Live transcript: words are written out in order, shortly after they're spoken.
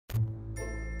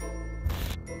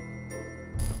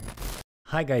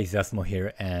Hi guys, Asmo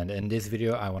here, and in this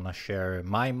video I want to share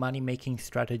my money making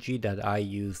strategy that I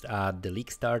used at the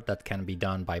league start that can be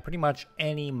done by pretty much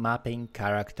any mapping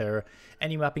character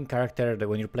that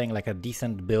when you're playing like a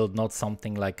decent build, not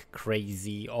something like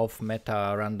crazy off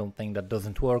meta random thing that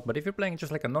doesn't work, but if you're playing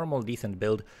just like a normal decent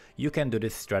build, you can do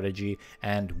this strategy.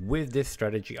 And with this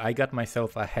strategy I got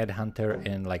myself a headhunter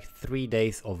in like 3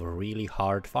 days of really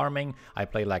hard farming. I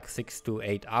played like 6 to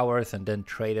 8 hours and then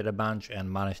traded a bunch and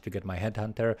managed to get my headhunter.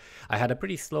 I had a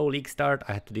pretty slow league start.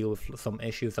 I had to deal with some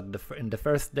issues in the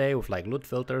first day with like loot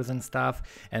filters and stuff,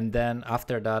 and then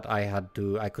after that I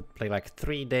could play like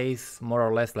 3 days more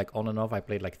or less, like on and off. I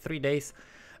played like 3 days.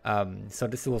 So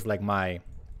this was like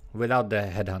without the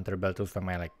headhunter belt, it was like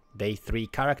my like day 3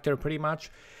 character pretty much.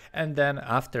 And then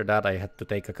after that I had to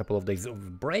take a couple of days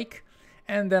of break.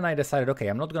 And then I decided, okay,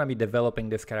 I'm not going to be developing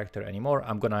this character anymore.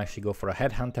 I'm going to actually go for a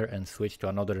headhunter and switch to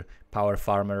another power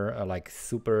farmer, like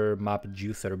super map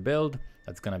juicer build.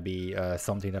 That's going to be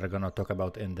something that I'm going to talk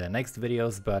about in the next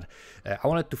videos. But I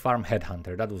wanted to farm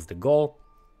headhunter. That was the goal.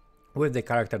 With the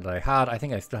character that I had, I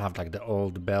think I still have like the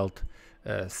old belt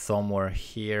somewhere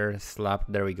here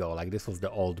slapped. There we go. Like this was the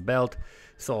old belt.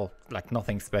 So like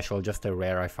nothing special, just a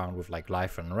rare I found with like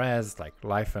life and res.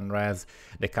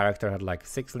 The character had like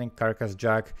 6-link carcass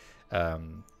jack,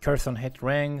 curse on hit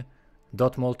ring,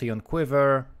 dot multi on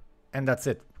quiver, and that's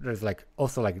it. There's like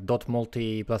also like dot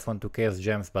multi +1 to chaos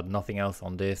gems, but nothing else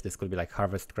on this. This could be like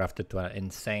harvest crafted to an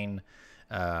insane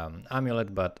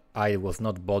amulet, but I was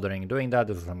not bothering doing that.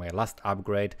 This was my last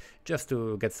upgrade, just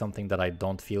to get something that I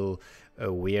don't feel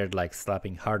weird like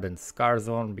slapping hardened scars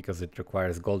on, because it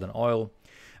requires golden oil.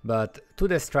 But to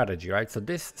the strategy, right? So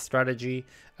this strategy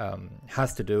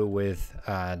has to do with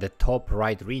the top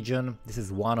right region. This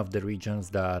is one of the regions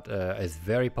that is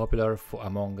very popular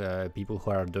among people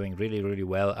who are doing really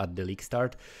well at the league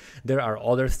start. There are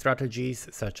other strategies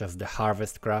such as the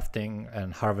harvest crafting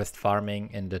and harvest farming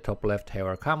in the top left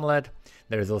Hayward Hamlet.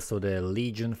 There is also the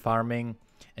legion farming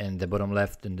in the bottom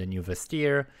left in the new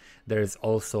Vestier. There is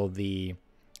also the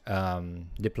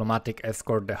diplomatic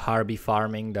escort, the Harby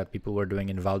farming that people were doing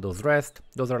in Valdo's Rest.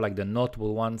 Those are like the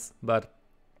notable ones. But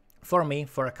for me,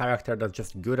 for a character that's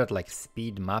just good at like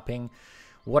speed mapping,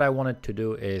 what I wanted to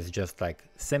do is just like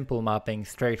simple mapping,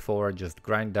 straightforward, just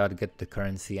grind that, get the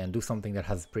currency, and do something that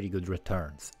has pretty good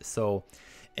returns. So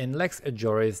in Lex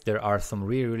Ajoris, there are some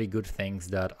really good things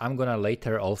that I'm gonna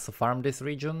later also farm this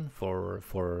region for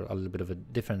a little bit of a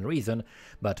different reason.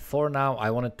 But for now, I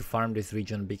wanted to farm this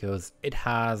region because it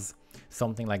has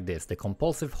something like this, the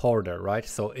compulsive hoarder, right?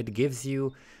 So it gives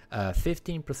you a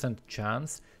 15%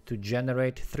 chance to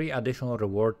generate 3 additional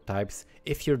reward types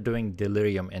if you're doing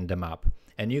delirium in the map.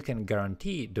 And you can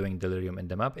guarantee doing delirium in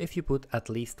the map if you put at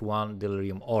least 1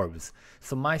 delirium orbs.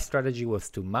 So my strategy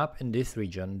was to map in this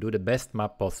region, do the best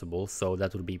map possible. So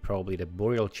that would be probably the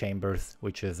burial chambers,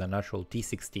 which is a natural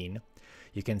T16.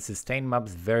 You can sustain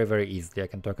maps very easily. I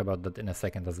can talk about that in a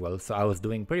second as well. So I was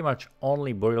doing pretty much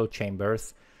only burial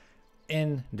chambers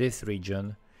in this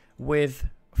region with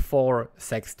 4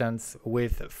 sextants,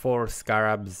 with 4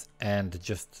 scarabs, and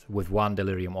just with 1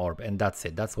 delirium orb, and that's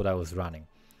it. That's what I was running.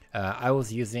 I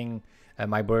was using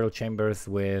my burial chambers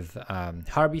with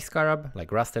Harby Scarab,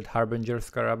 like Rusted Harbinger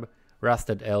Scarab,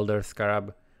 Rusted Elder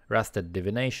Scarab, Rusted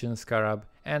Divination Scarab,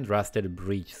 and Rusted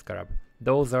Breach Scarab.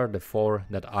 Those are the 4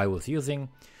 that I was using.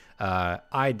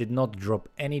 I did not drop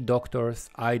any doctors.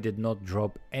 I did not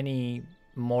drop any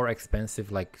more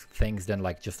expensive like things than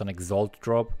like just an Exalt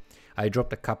drop. I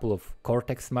dropped a couple of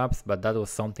Cortex maps, but that was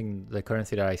something, the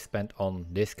currency that I spent on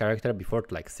this character before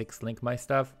to like 6-link my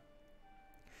stuff.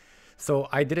 So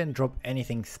I didn't drop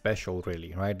anything special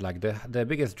really, right? Like the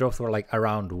biggest drops were like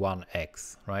around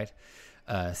 1x, right?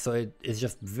 So it's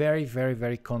just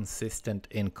very consistent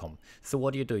income. So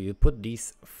what do? You put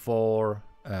these 4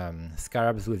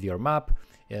 scarabs with your map.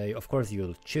 Of course,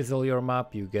 you'll chisel your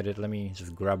map. You get it. Let me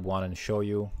just grab one and show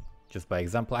you just by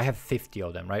example. I have 50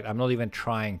 of them, right? I'm not even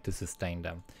trying to sustain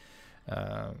them.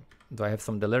 Do I have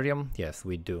some delirium? Yes,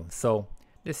 we do. So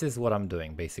this is what I'm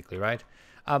doing basically, right?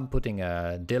 I'm putting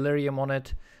a delirium on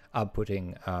it. I'm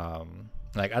putting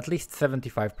like at least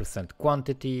 75%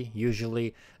 quantity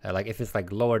usually. Like if it's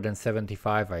like lower than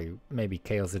 75, I maybe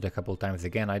chaos it a couple times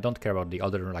again. I don't care about the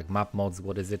other like map modes.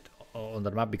 What is it on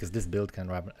the map? Because this build can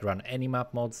run any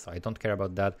map modes, so I don't care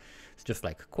about that. It's just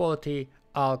like quality,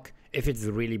 alk. If it's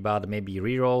really bad, maybe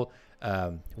reroll.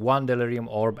 1 delirium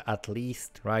orb at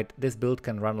least, right? This build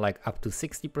can run like up to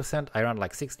 60%. I run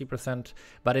like 60%,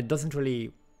 but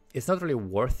it's not really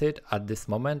worth it at this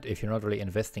moment if you're not really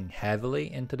investing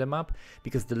heavily into the map,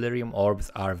 because delirium orbs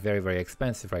are very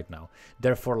expensive right now.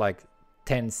 Therefore, like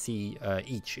 10C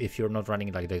each if you're not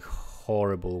running like the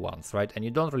horrible ones, right? And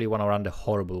you don't really want to run the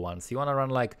horrible ones. You want to run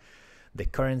like the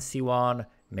currency one,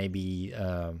 maybe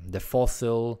the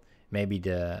fossil, maybe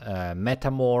the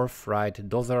metamorph, right?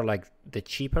 Those are like the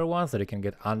cheaper ones that you can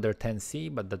get under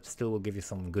 10C, but that still will give you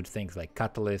some good things like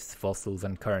catalysts, fossils,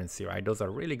 and currency, right? Those are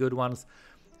really good ones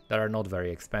that are not very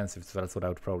expensive, so that's what I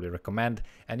would probably recommend.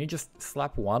 And you just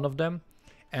slap one of them,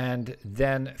 and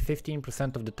then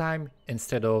 15% of the time,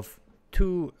 instead of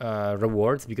 2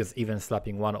 rewards, because even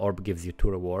slapping 1 orb gives you 2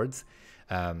 rewards.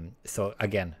 So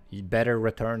again, better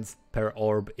returns per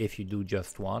orb if you do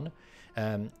just 1.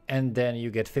 And then you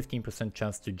get 15%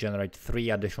 chance to generate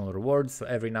 3 additional rewards. So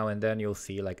every now and then you'll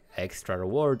see like extra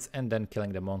rewards, and then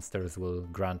killing the monsters will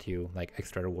grant you like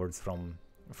extra rewards from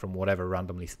whatever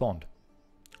randomly spawned.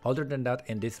 Other than that,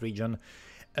 in this region,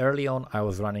 early on I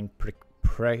was running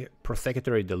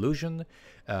Prosecutory Delusion,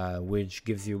 which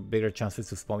gives you bigger chances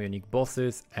to spawn unique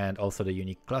bosses and also the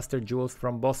unique cluster jewels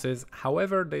from bosses.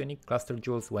 However, the unique cluster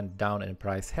jewels went down in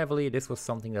price heavily. This was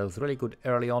something that was really good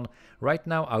early on. Right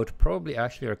now, I would probably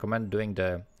actually recommend doing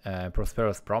the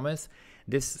Prosperous Promise.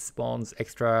 This spawns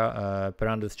extra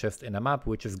Perandus chest in a map,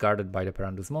 which is guarded by the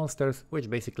Perandus monsters, which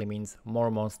basically means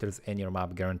more monsters in your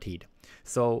map guaranteed.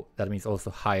 So that means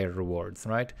also higher rewards,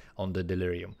 right, on the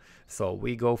Delirium. So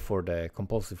we go for the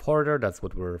Compulsive Hoarder. That's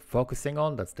what we're focusing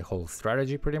on. That's the whole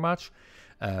strategy pretty much.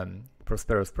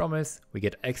 Prosperous Promise, we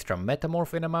get extra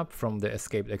Metamorph in a map from the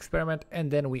Escaped Experiment, and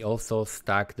then we also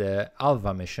stack the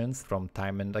Alpha missions from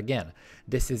Time and Again.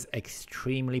 This is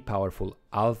extremely powerful.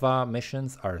 Alpha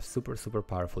missions are super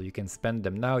powerful. You can spend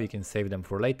them now, you can save them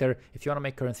for later. If you want to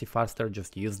make currency faster,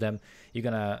 just use them. You're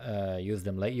gonna use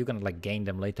them later. You're gonna like gain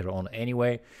them later on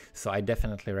anyway. So I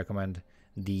definitely recommend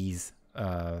these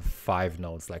 5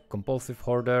 nodes, like Compulsive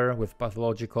Hoarder with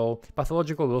Pathological.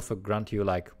 Pathological will also grant you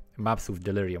like maps with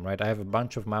Delirium, right? I have a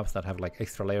bunch of maps that have like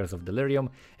extra layers of Delirium.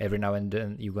 Every now and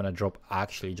then you're gonna drop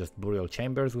actually just Burial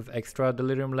Chambers with extra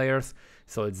Delirium layers,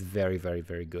 so it's very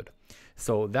good.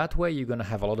 So that way you're gonna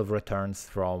have a lot of returns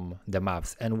from the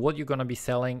maps, and what you're gonna be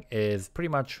selling is pretty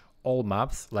much all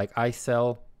maps. Like I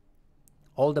sell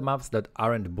all the maps that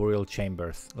aren't Burial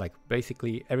Chambers, like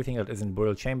basically everything that isn't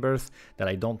Burial Chambers that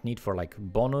I don't need for like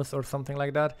bonus or something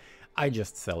like that, I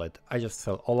just sell it. I just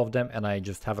sell all of them, and I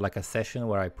just have like a session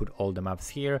where I put all the maps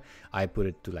here. I put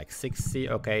it to like 6C,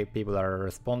 okay, people are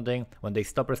responding. When they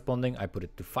stop responding, I put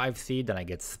it to 5C, then I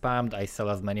get spammed, I sell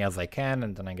as many as I can,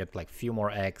 and then I get like few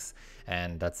more X,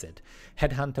 and that's it.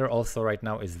 HeadHunter also right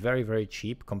now is very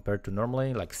cheap compared to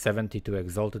normally, like 72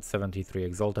 Exalted, 73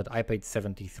 Exalted. I paid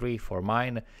 73 for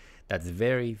mine. That's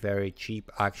very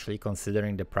cheap actually,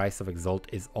 considering the price of Exalt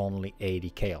is only 80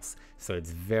 Chaos. So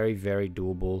it's very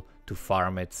doable to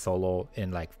farm it solo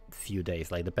in like few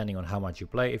days, like depending on how much you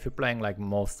play. If you're playing like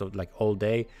most of like all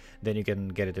day, then you can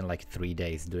get it in like 3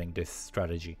 days doing this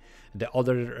strategy. The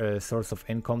other source of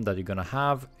income that you're gonna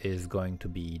have is going to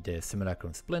be the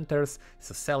Simulacrum Splinters.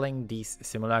 So selling these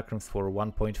Simulacrums for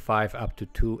 1.5 up to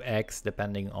 2x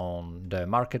depending on the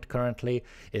market currently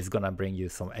is gonna bring you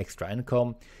some extra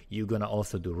income. You're gonna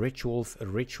also do rituals.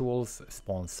 Rituals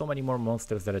spawn so many more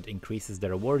monsters that it increases the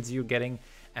rewards you're getting,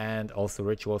 and also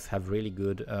rituals have really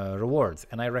good rewards.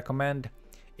 And I recommend,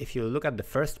 if you look at the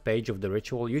first page of the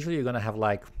ritual, usually you're gonna have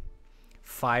like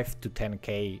 5 to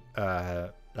 10k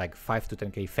like 5 to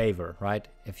 10k favor, right?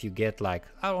 If you get like,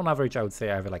 on average I would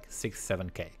say I have like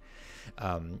 6-7k.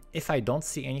 If I don't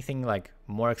see anything like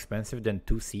more expensive than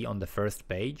 2C on the first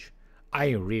page, I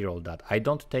reroll that. I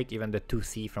don't take even the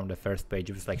 2C from the first page.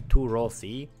 If it's like 2 raw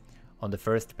C on the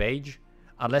first page,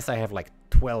 unless I have like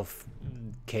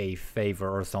 12k favor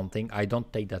or something, I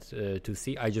don't take that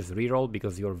 2C. I just reroll,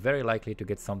 because you're very likely to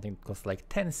get something that costs like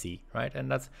 10C, right?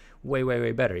 And that's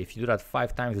way better. If you do that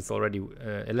 5 times, it's already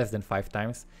less than 5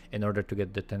 times. In order to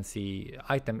get the 10C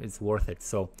item, it's worth it.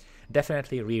 So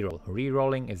definitely reroll.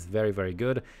 Rerolling is very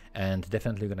good, and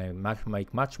definitely gonna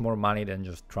make much more money than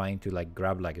just trying to like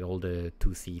grab like all the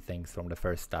 2C things from the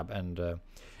first tab. And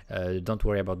don't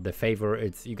worry about the favor,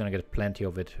 you're gonna get plenty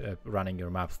of it running your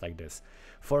maps like this.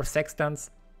 For sextants,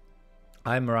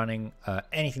 I'm running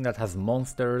anything that has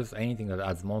monsters, anything that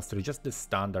adds monsters, just the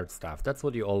standard stuff. That's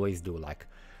what you always do. Like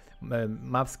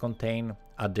maps contain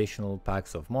additional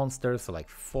packs of monsters, so like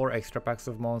 4 extra packs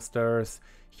of monsters.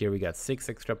 Here we got 6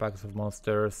 extra packs of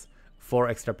monsters, 4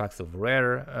 extra packs of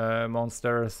rare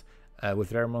monsters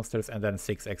with rare monsters, and then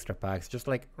 6 extra packs. Just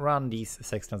like run these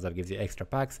sextants that gives you extra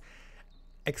packs.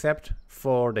 Except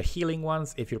for the healing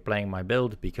ones if you're playing my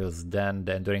build, because then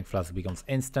the Enduring Flask becomes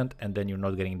instant, and then you're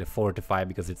not getting the Fortify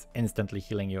because it's instantly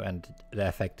healing you, and the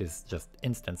effect is just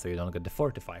instant, so you don't get the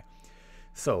Fortify.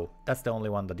 So that's the only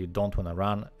one that you don't want to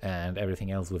run, and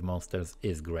everything else with monsters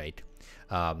is great.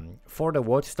 For the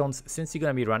watchstones, since you're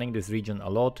going to be running this region a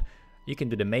lot, you can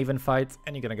do the Maven fights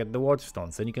and you're going to get the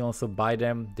watchstones, and you can also buy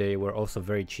them. They were also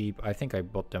very cheap. I think I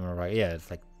bought them right, yeah,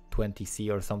 it's like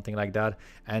 20C or something like that,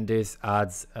 and this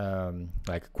adds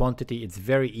like quantity. It's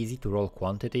very easy to roll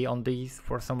quantity on these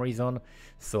for some reason,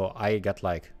 so I got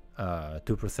like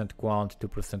 2% quant,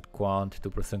 2% quant,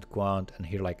 2% quant, and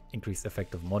here like increased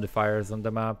effect of modifiers on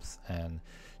the maps and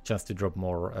chance to drop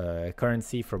more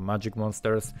currency from magic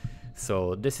monsters.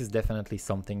 So this is definitely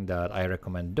something that I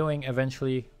recommend doing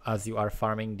eventually as you are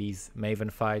farming these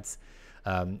Maven fights.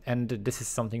 And this is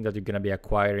something that you're going to be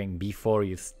acquiring before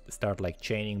you start like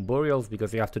chaining burials,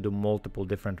 because you have to do multiple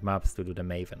different maps to do the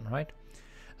Maven, right?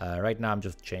 Right now I'm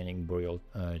just chaining burial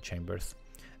chambers.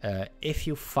 If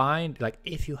you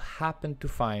happen to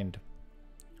find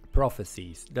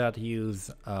prophecies that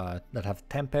use that have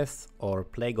tempests or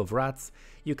plague of rats,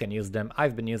 you can use them.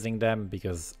 I've been using them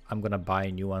because I'm gonna buy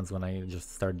new ones when I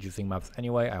just start juicing maps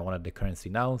anyway. I wanted the currency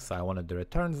now, so I wanted the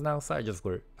returns now, so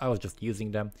I was just using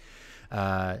them.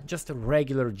 Just a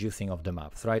regular juicing of the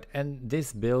maps, right? And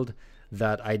this build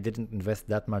that I didn't invest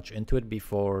that much into it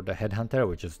before the HeadHunter,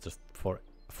 which is just for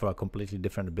a completely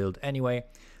different build anyway,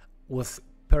 was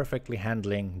perfectly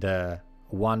handling the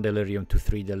 1 delirium to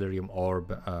 3 delirium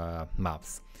orb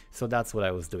maps. So that's what I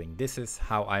was doing. This is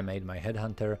how I made my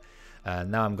HeadHunter.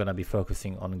 Now I'm gonna be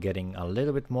focusing on getting a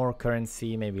little bit more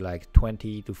currency, maybe like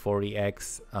 20 to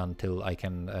 40x until I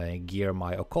can gear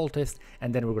my occultist,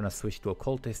 and then we're gonna switch to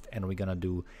occultist and we're gonna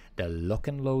do the lock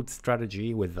and load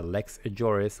strategy with the Lex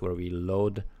Ajoris, where we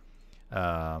load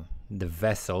the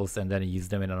vessels and then use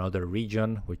them in another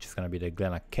region, which is gonna be the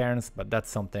Glenna Cairns, but that's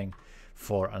something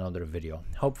for another video.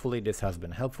 Hopefully this has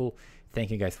been helpful.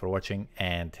 Thank you guys for watching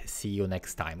and see you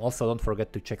next time. Also, don't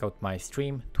forget to check out my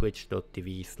stream,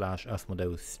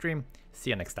 twitch.tv/asmodeusstream. See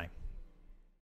you next time.